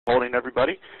Morning,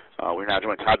 everybody. We're now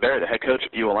joined Todd, the head coach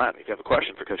of ULM. If you have a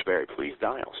question for Coach Berry, please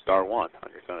dial *1 on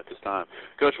your phone at this time.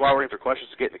 Coach, while we're waiting for questions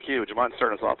to get in the queue, would you mind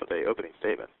starting us off with an opening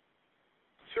statement?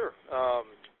 Sure.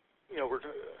 We're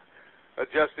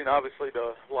adjusting, obviously,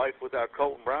 to life without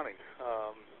Colton Browning,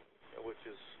 which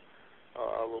is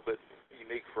a little bit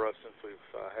unique for us since we've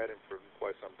had him for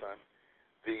quite some time.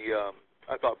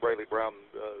 I thought Brayley Brown,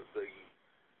 the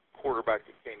quarterback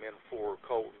that came in for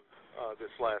Colton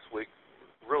this last week,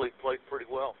 really played pretty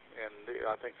well, and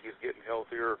I think he's getting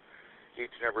healthier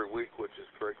each and every week, which is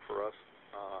great for us.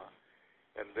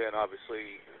 And then,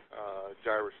 obviously,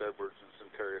 Jairus Edwards and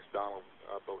Centarius Donald,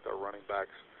 both our running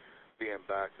backs, being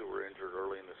back who were injured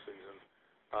early in the season.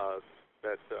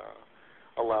 That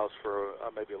allows for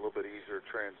maybe a little bit easier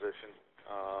transition.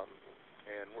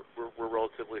 And we're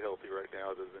relatively healthy right now,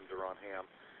 other than Deron Ham.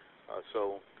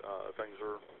 So things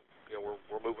are,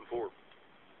 we're moving forward.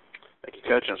 Thank you,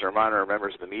 Coach. As a reminder,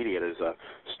 members of the media, it is *1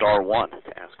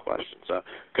 to ask questions.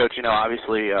 Coach,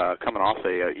 obviously coming off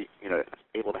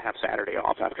able to have Saturday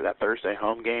off after that Thursday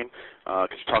home game.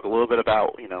 Could you talk a little bit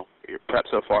about, your prep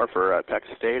so far for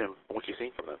Texas State and what you've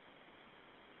seen from them?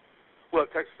 Well,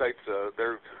 Texas State's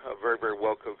they're a very, very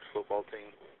well-coached football team.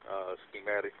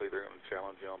 Schematically, they're going to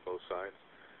challenge you on both sides.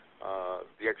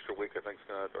 The extra week, I think, is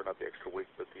going to, or not the extra week,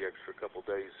 but the extra couple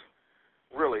days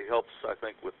really helps, I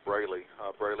think, with Brayley.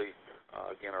 Brayley,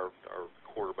 again, our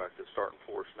quarterback that's starting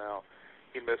for us now,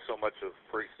 he missed so much of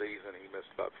preseason. He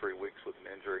missed about 3 weeks with an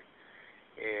injury.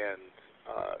 And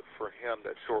for him,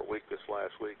 that short week this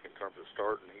last week in terms of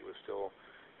starting, he was still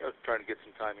trying to get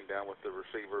some timing down with the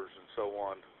receivers and so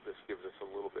on. This gives us a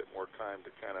little bit more time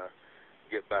to kind of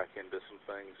get back into some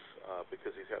things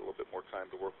because he's had a little bit more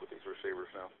time to work with these receivers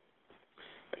now.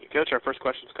 Thank you, Coach. Our first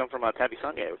questions come from Tabby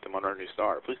Sungay with the Monroe News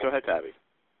Star. Please go ahead, Tabby.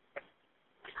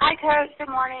 Hi, Coach. Good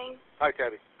morning. Hi,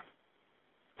 Tabby.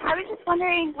 I was just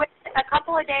wondering, with a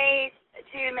couple of days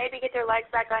to maybe get their legs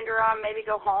back under them, maybe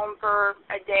go home for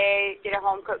a day, get a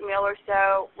home-cooked meal or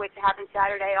so, with having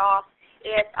Saturday off,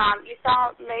 if you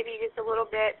saw maybe just a little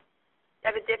bit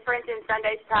of a difference in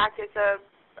Sunday's practice of,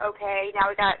 okay, now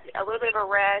we got a little bit of a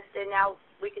rest, and now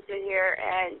we can sit here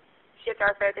and shift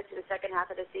our focus to the second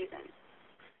half of the season.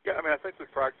 Yeah, I think we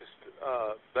practiced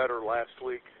better last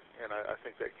week, and I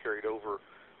think that carried over,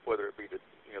 whether it be the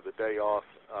day off.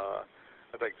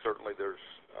 I think certainly there's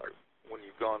when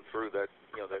you've gone through that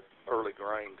that early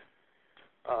grind,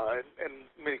 and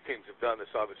many teams have done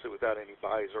this obviously without any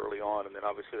buys early on, and then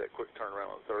obviously that quick turnaround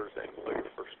on Thursday and play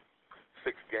your first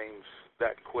 6 games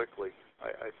that quickly.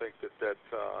 I think that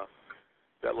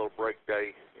little break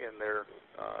day in there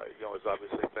is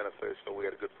obviously beneficial. We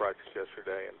had a good practice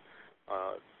yesterday, and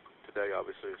today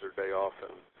obviously is their day off,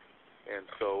 and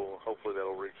so hopefully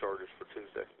that'll recharge us for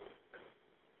Tuesday.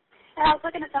 And I was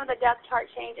looking at some of the depth chart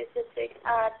changes this week.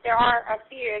 There are a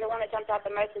few. The one that jumped out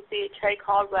the most is Trey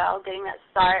Caldwell getting that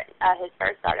start, his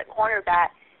first start at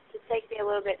cornerback. Just take me a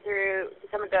little bit through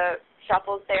some of the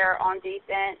shuffles there on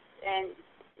defense and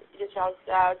just y'all's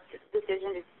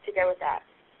decision to go with that.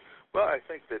 Well, I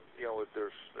think that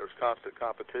there's constant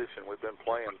competition. We've been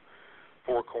playing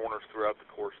 4 corners throughout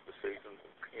the course of the season,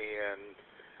 and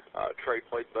Trey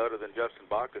played better than Justin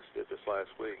Bacchus did this last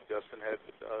week. Justin had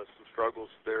some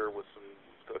struggles there with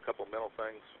a couple of mental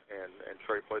things, and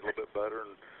Trey played a little bit better,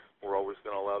 and we're always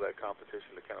going to allow that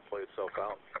competition to kind of play itself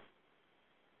out.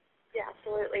 Yeah,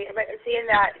 absolutely. But seeing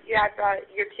that you have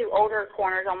your 2 older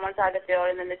corners on one side of the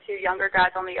field and then the 2 younger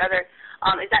guys on the other,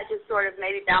 is that just sort of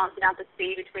maybe balancing out the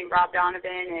speed between Rob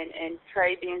Donovan and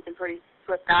Trey being some pretty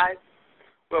swift guys?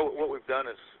 Well, what we've done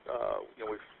is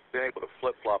we've been able to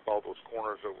flip-flop all those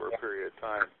corners over a period of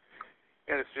time.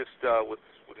 And it's just with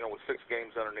 6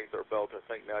 games underneath our belt, I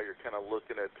think now you're kind of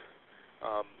looking at,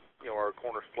 our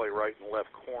corners play right and left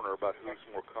corner about who's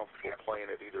more comfortable playing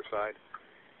at either side.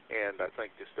 And I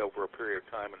think just over a period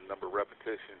of time and a number of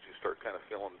repetitions, you start kind of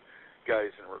feeling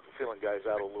guys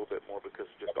out a little bit more because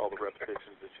of just all the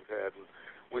repetitions that you've had. And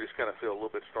we just kind of feel a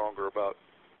little bit stronger about,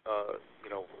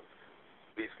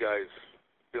 these guys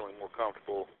feeling more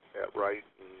comfortable at right,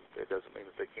 and it doesn't mean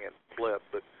that they can't flip,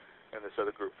 but and this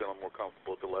other group feeling more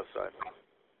comfortable at the left side.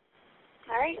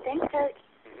 All right, thanks, Coach.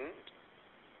 Mm-hmm.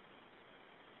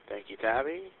 Thank you,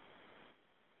 Tabby.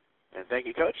 And thank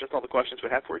you, Coach. That's all the questions we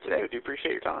have for you today. We do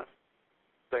appreciate your time.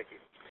 Thank you.